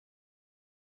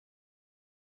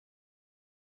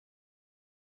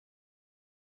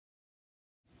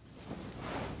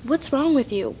What's wrong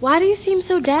with you? Why do you seem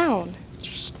so down?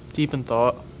 Just deep in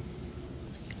thought.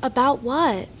 About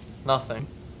what? Nothing.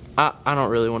 I don't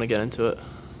really want to get into it.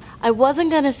 I wasn't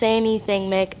gonna say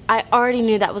anything, Mick. I already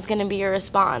knew that was gonna be your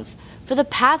response. For the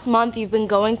past month, you've been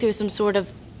going through some sort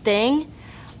of thing.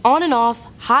 On and off,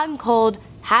 hot and cold,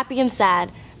 happy and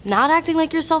sad, not acting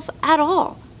like yourself at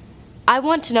all. I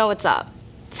want to know what's up.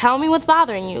 Tell me what's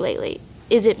bothering you lately.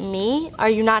 Is it me? Are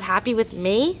you not happy with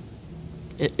me?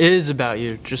 It is about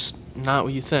you, just not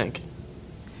what you think.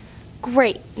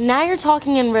 Great, now you're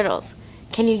talking in riddles.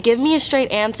 Can you give me a straight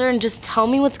answer and just tell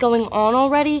me what's going on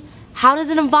already? How does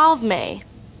it involve me?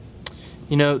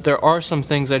 You know, there are some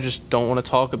things I just don't want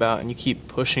to talk about, and you keep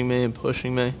pushing me and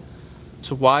pushing me.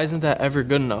 So why isn't that ever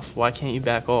good enough? Why can't you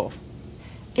back off?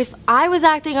 If I was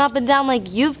acting up and down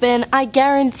like you've been, I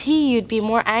guarantee you'd be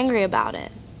more angry about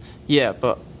it. Yeah,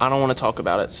 but I don't want to talk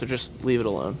about it, so just leave it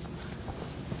alone.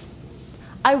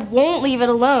 I won't leave it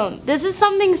alone. This is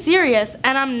something serious,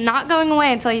 and I'm not going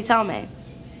away until you tell me.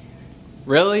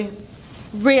 Really?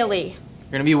 Really.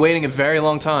 You're gonna be waiting a very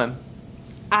long time.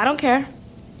 I don't care.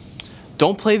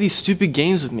 Don't play these stupid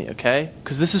games with me, okay?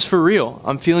 Because this is for real.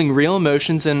 I'm feeling real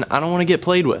emotions, and I don't want to get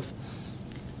played with.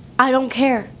 I don't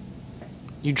care.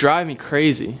 You drive me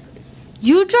crazy.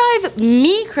 You drive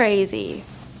me crazy.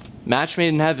 Match made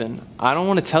in heaven. I don't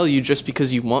want to tell you just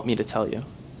because you want me to tell you.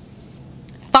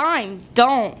 Fine,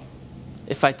 don't.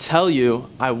 If I tell you,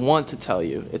 I want to tell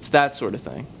you. It's that sort of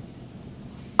thing.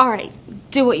 Alright,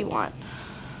 do what you want.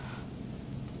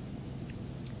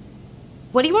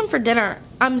 What do you want for dinner?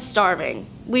 I'm starving.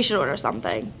 We should order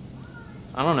something.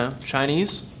 I don't know.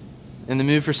 Chinese? In the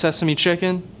mood for sesame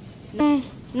chicken?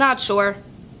 Not sure.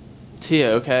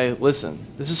 Tia, okay, listen.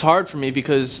 This is hard for me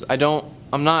because I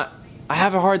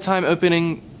have a hard time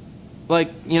opening,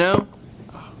 like, you know?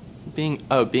 Being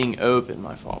open.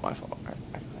 My fault.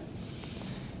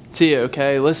 Tia,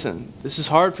 okay, listen. This is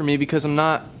hard for me because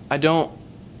I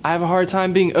have a hard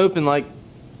time being open, like,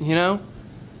 you know?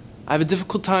 I have a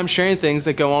difficult time sharing things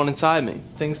that go on inside me,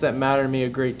 things that matter to me a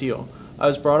great deal. I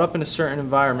was brought up in a certain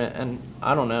environment, and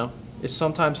I don't know, it's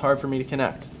sometimes hard for me to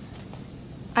connect.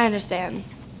 I understand.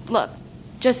 Look,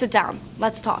 just sit down.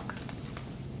 Let's talk.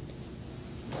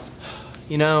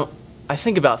 You know, I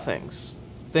think about things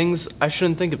I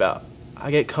shouldn't think about.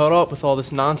 I get caught up with all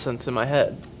this nonsense in my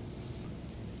head.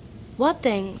 What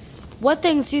things? What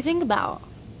things do you think about?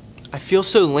 I feel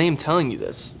so lame telling you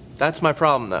this. That's my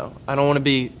problem, though. I don't want to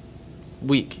be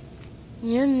weak.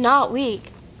 You're not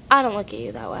weak. I don't look at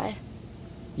you that way.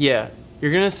 Yeah,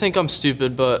 you're gonna think I'm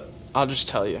stupid, but I'll just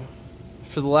tell you.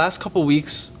 For the last couple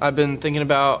weeks, I've been thinking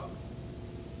about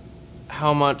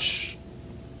how much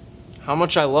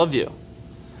I love you,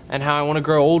 and how I want to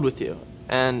grow old with you,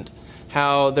 and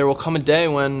how there will come a day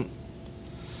when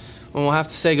we'll have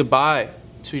to say goodbye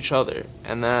to each other,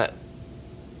 and that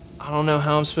I don't know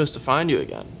how I'm supposed to find you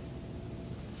again.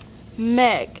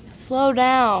 Mick, slow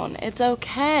down. It's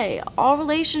okay. All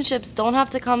relationships don't have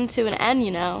to come to an end,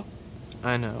 you know.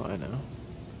 I know.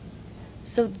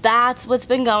 So that's what's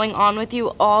been going on with you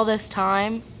all this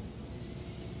time?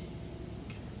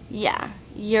 Yeah,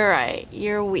 you're right.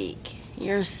 You're weak.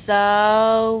 You're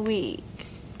so weak.